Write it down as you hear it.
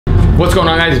What's going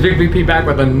on, guys? Vic VP back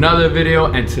with another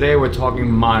video, and today we're talking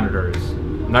monitors.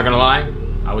 I'm not gonna lie,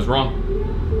 I was wrong.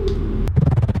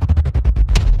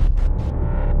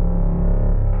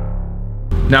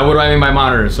 Now, what do I mean by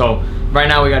monitors? So right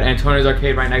now we got Antonio's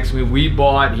Arcade right next to me.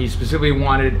 He specifically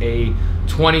wanted a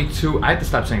 22, I had to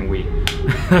stop saying we.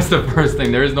 That's the first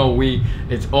thing. There is no we,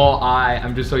 it's all I.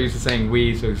 I'm just so used to saying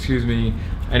we, so excuse me.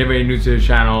 Anybody new to the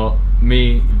channel,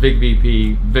 me, Vic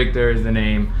VP, Victor is the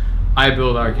name. I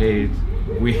build arcades.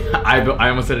 I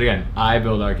almost said it again. I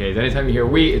build arcades. Anytime you hear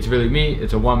we, it's really me.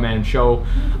 It's a one-man show.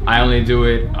 I only do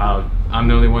it. I'm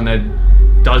the only one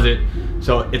that does it.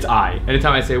 So it's I.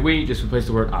 Anytime I say we, just replace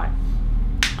the word I.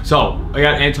 So I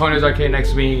got Antonio's Arcade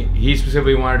next to me. He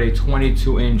specifically wanted a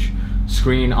 22-inch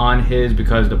screen on his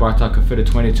because the bartop could fit a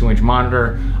 22-inch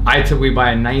monitor. I typically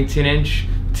buy a 19-inch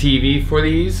TV for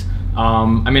these.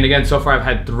 I mean, again, so far I've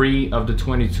had 3 of the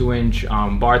 22-inch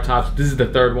bar tops. This is the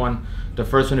third one. The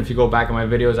first one, if you go back in my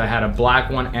videos, I had a black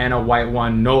one and a white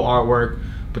one, no artwork.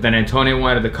 But then Antonio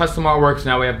wanted the custom artwork, so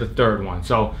now we have the third one.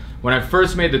 So when I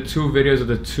first made the 2 videos of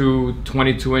the 2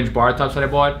 22-inch bar tops that I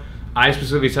bought, I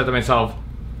specifically said to myself,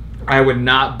 I would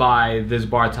not buy this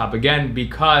bar top again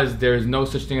because there's no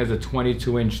such thing as a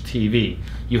 22-inch TV.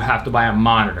 You have to buy a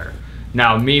monitor.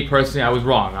 Now, me personally, I was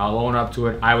wrong. I'll own up to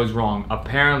it. I was wrong.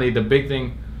 Apparently, the big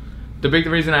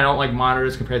reason I don't like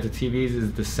monitors compared to TVs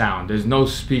is the sound. There's no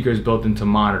speakers built into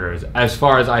monitors, as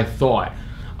far as I thought.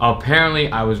 Apparently,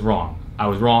 I was wrong. I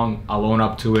was wrong. I'll own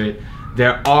up to it.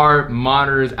 There are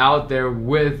monitors out there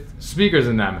with speakers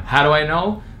in them. How do I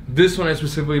know? This one I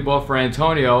specifically bought for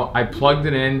Antonio. I plugged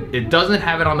it in. It doesn't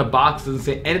have it on the box. It doesn't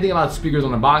say anything about speakers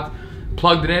on the box.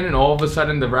 Plugged it in, and all of a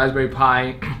sudden, the Raspberry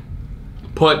Pi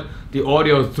put the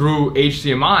audio through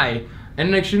HDMI,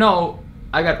 and next you know,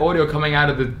 I got audio coming out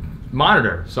of the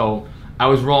monitor. So I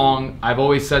was wrong. I've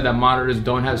always said that monitors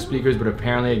don't have speakers, but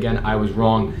apparently, again, I was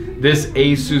wrong. This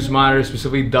Asus monitor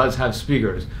specifically does have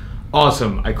speakers.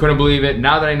 Awesome. I couldn't believe it.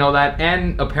 Now that I know that,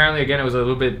 and apparently, again, it was a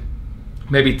little bit,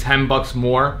 maybe 10 bucks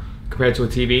more compared to a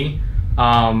TV.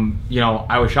 You know,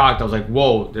 I was shocked. I was like,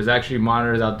 whoa, there's actually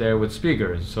monitors out there with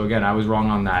speakers. So again, I was wrong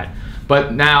on that.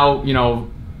 But now, you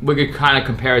know, we could kind of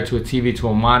compare it to a TV to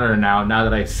a monitor now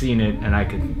that I've seen it, and I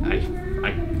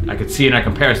could see it and I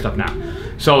compare stuff now.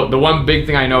 So the one big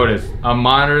thing I noticed, a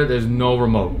monitor, there's no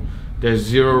remote. There's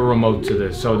 0 remote to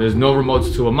this. So there's no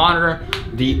remotes to a monitor.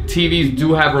 The TVs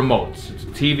do have remotes. It's a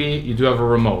TV, you do have a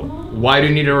remote. Why do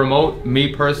you need a remote?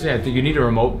 Me personally, I think you need a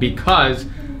remote because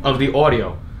of the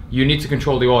audio. You need to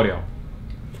control the audio.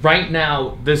 Right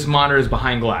now, this monitor is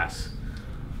behind glass.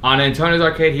 On Antonio's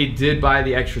Arcade, he did buy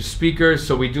the extra speakers,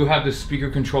 so we do have the speaker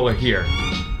controller here.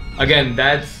 Again,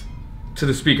 that's to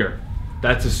the speaker.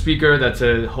 That's a speaker, that's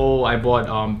a whole, I bought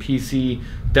PC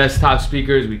desktop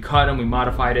speakers, we cut them, we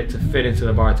modified it to fit into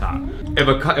the bar top.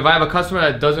 If I have a customer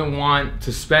that doesn't want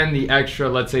to spend the extra,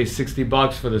 let's say 60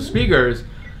 bucks for the speakers,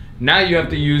 now you have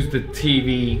to use the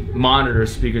TV monitor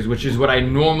speakers, which is what I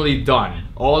normally done.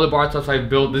 All the bar tops I've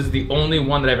built, this is the only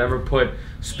one that I've ever put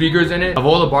speakers in it. Of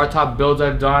all the bar top builds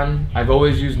I've done, I've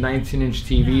always used 19-inch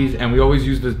TVs, and we always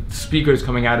use the speakers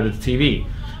coming out of the TV.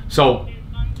 So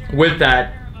with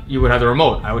that, you would have the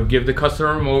remote. I would give the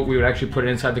customer a remote. We would actually put it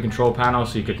inside the control panel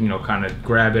so you could, you know, kind of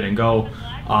grab it and go.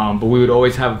 But we would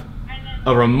always have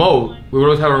a remote. We would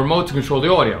always have a remote to control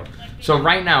the audio. So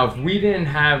right now, if we didn't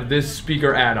have this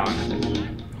speaker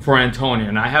add-on for Antonio,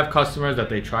 and I have customers that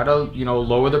they try to, you know,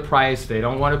 lower the price, they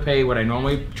don't want to pay what I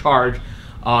normally charge,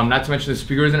 not to mention the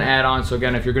speaker is an add-on. So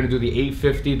again, if you're going to do the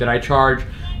 $850 that I charge,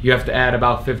 you have to add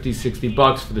about 50, 60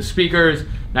 bucks for the speakers.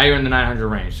 Now you're in the 900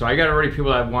 range. So I got already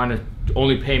people that want to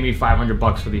only pay me 500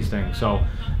 bucks for these things. So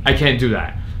I can't do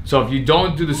that. So if you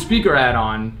don't do the speaker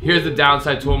add-on, here's the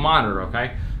downside to a monitor,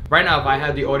 okay? Right now, if I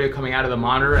had the audio coming out of the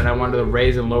monitor and I wanted to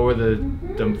raise and lower the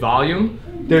volume,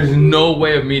 there's no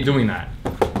way of me doing that.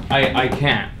 I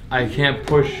can't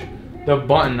push the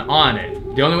button on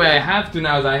it. The only way I have to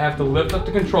now is I have to lift up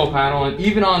the control panel, and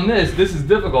even on this is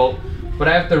difficult, but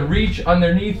I have to reach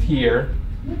underneath here.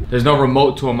 There's no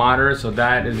remote to a monitor, so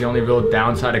that is the only real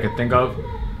downside I could think of.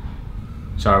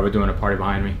 Sorry, we're doing a party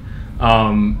behind me.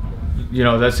 You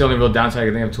know, that's the only real downside I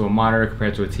can think of to a monitor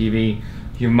compared to a TV.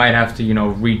 You might have to, you know,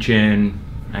 reach in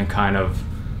and kind of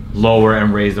lower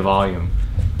and raise the volume.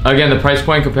 Again, the price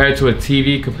point compared to a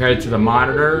TV compared to the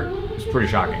monitor is pretty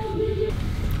shocking.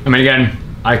 I mean, again,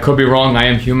 I could be wrong. I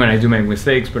am human. I do make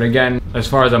mistakes. But again, as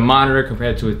far as a monitor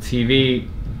compared to a TV,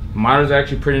 monitors are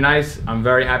actually pretty nice. I'm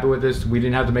very happy with this. We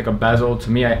didn't have to make a bezel.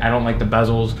 To me, I don't like the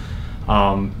bezels.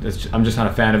 I'm just not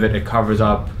a fan of it. It covers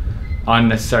up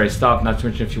unnecessary stuff. Not to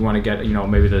mention if you want to get, you know,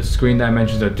 maybe the screen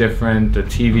dimensions are different, the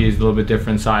TV is a little bit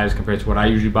different size compared to what I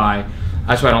usually buy.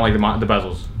 That's why I don't like the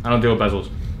bezels. I don't deal with bezels.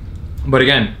 But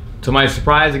again, to my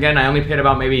surprise, again, I only paid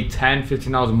about maybe $10,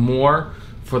 $15 more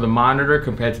for the monitor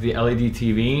compared to the LED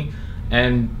TV.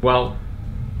 And well,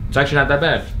 it's actually not that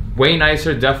bad. Way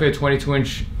nicer, definitely a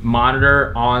 22-inch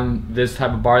monitor on this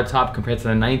type of bar top compared to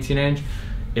the 19-inch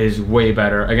is way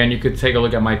better. Again, you could take a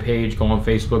look at my page, go on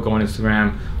Facebook, go on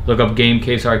Instagram, look up Game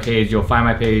Case Arcades, you'll find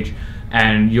my page,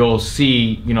 and you'll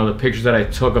see, you know, the pictures that I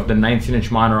took of the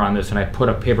 19-inch monitor on this, and I put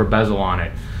a paper bezel on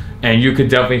it. And you could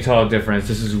definitely tell a difference.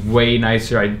 This is way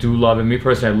nicer. I do love it. Me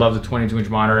personally, I love the 22-inch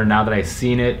monitor. Now that I've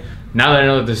seen it, now that I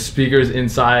know that the speaker's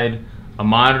inside a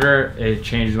monitor, it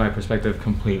changes my perspective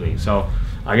completely. So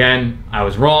again, I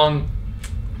was wrong.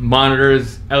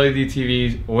 Monitors, LED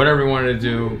TVs, whatever you wanted to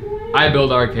do. I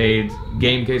build arcades,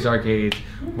 Game Case Arcades.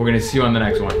 We're gonna see you on the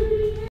next one.